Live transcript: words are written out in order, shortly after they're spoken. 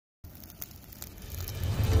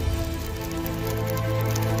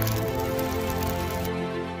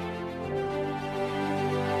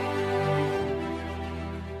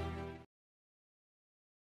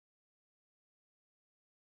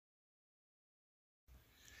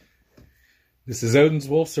This is Odin's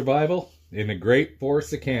Wolf Survival in the great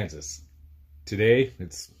forest of Kansas. Today,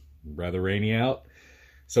 it's rather rainy out,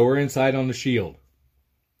 so we're inside on the shield.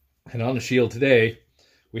 And on the shield today,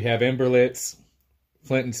 we have Emberlit's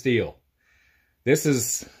Flint and steel.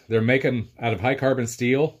 They're making out of high carbon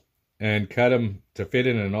steel and cut them to fit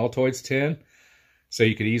in an Altoids tin, so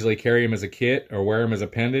you could easily carry them as a kit or wear them as a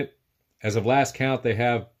pendant. As of last count, they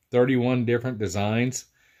have 31 different designs.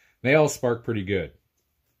 They all spark pretty good.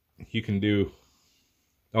 You can do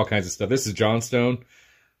all kinds of stuff. This is Johnstone,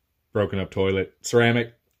 broken up toilet,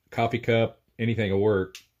 ceramic, coffee cup, anything will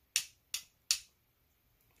work.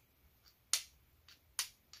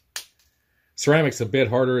 Ceramic's a bit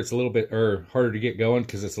harder. It's a little bit harder to get going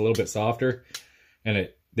because it's a little bit softer, and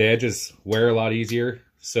the edges wear a lot easier.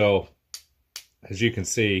 So, as you can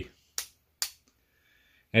see,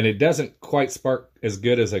 and it doesn't quite spark as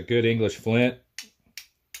good as a good English flint,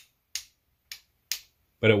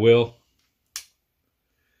 but it will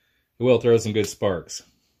throw some good sparks.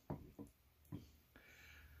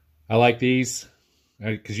 I like these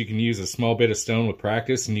because you can use a small bit of stone with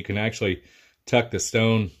practice, and you can actually tuck the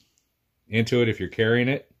stone into it if you're carrying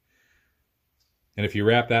it. And if you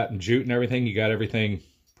wrap that in jute and everything, you got everything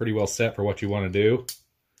pretty well set for what you want to do.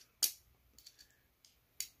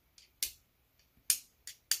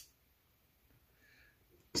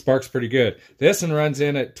 Sparks pretty good. This one runs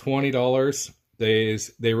in at $20.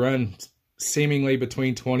 They run seemingly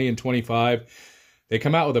between 20 and 25. They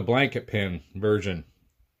come out with a blanket pin version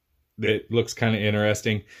that looks kind of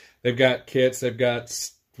interesting. They've got kits. They've got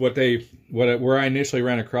where I initially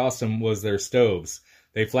ran across them was their stoves.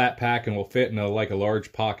 They flat pack and will fit in like a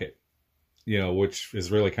large pocket, which is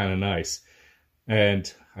really kind of nice.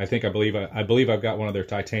 And I believe I've got one of their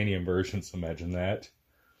titanium versions. Imagine that.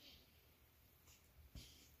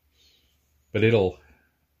 But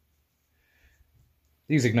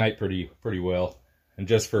these ignite pretty well. And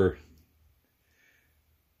just for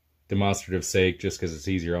demonstrative sake, just because it's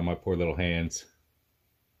easier on my poor little hands,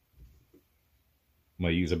 I'm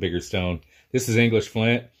going to use a bigger stone. This is English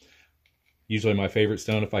flint. Usually my favorite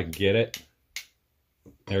stone if I can get it.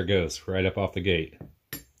 There it goes, right up off the gate.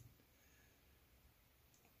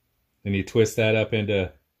 Then you twist that up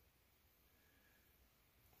into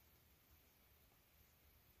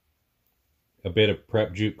a bit of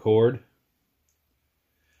prep jute cord.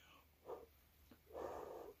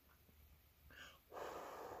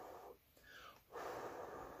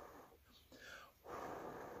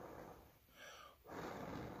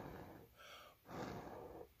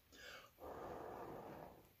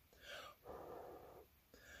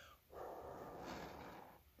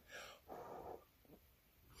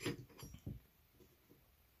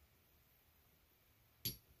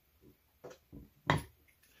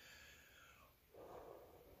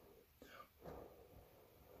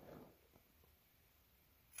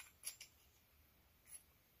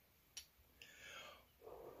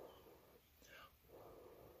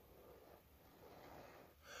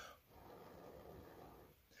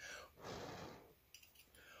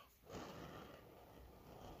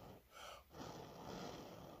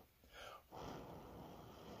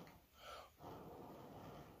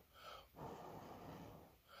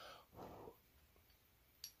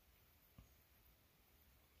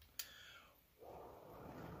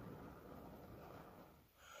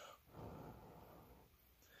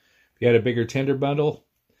 If you had a bigger tinder bundle,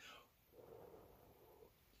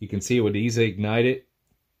 you can see it would easily ignite it.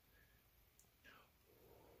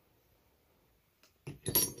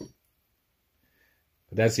 But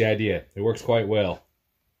that's the idea. It works quite well.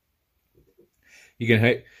 You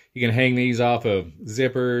can hang these off of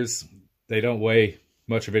zippers. They don't weigh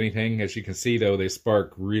much of anything. As you can see, though, they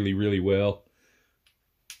spark really, really well.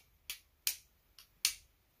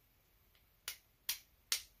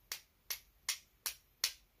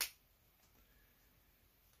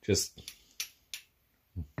 Just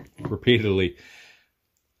repeatedly.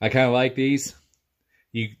 I kind of like these.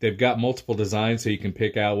 They've got multiple designs, so you can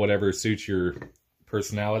pick out whatever suits your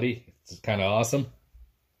personality. It's kind of awesome.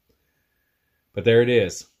 But there it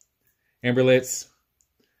is. Emberlit's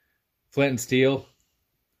Flint and steel.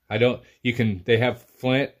 They have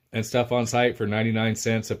flint and stuff on site for 99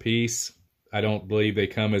 cents a piece. I don't believe they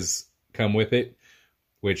come with it,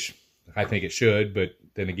 which I think it should, but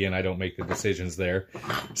then again, I don't make the decisions there.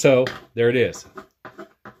 So, there it is.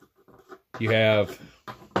 You have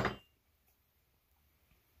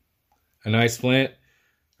a nice flint,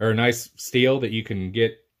 or a nice steel that you can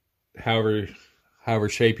get however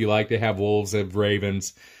shape you like. They have wolves, they have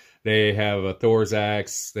ravens, they have a Thor's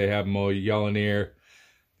axe, they have Mjolnir,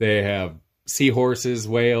 they have seahorses,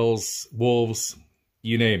 whales, wolves,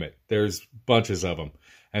 you name it. There's bunches of them.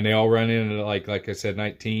 And they all run in at like I said,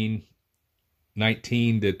 19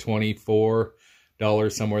 to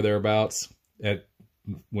 $24, somewhere thereabouts at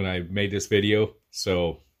when I made this video.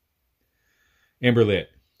 So Emberlit.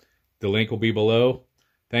 The link will be below.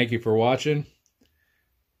 Thank you for watching.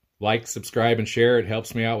 Like, subscribe, and share. It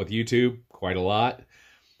helps me out with YouTube quite a lot.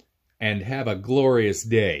 And have a glorious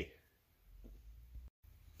day.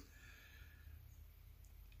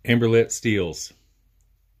 Emberlit steels.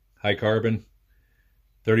 High carbon.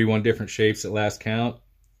 31 different shapes at last count.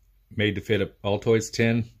 Made to fit a Altoids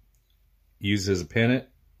tin. Used as a pendant.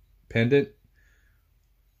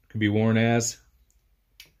 Can be worn as.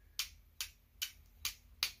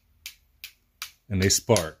 And they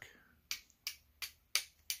spark.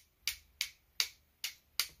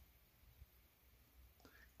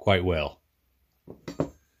 Quite well.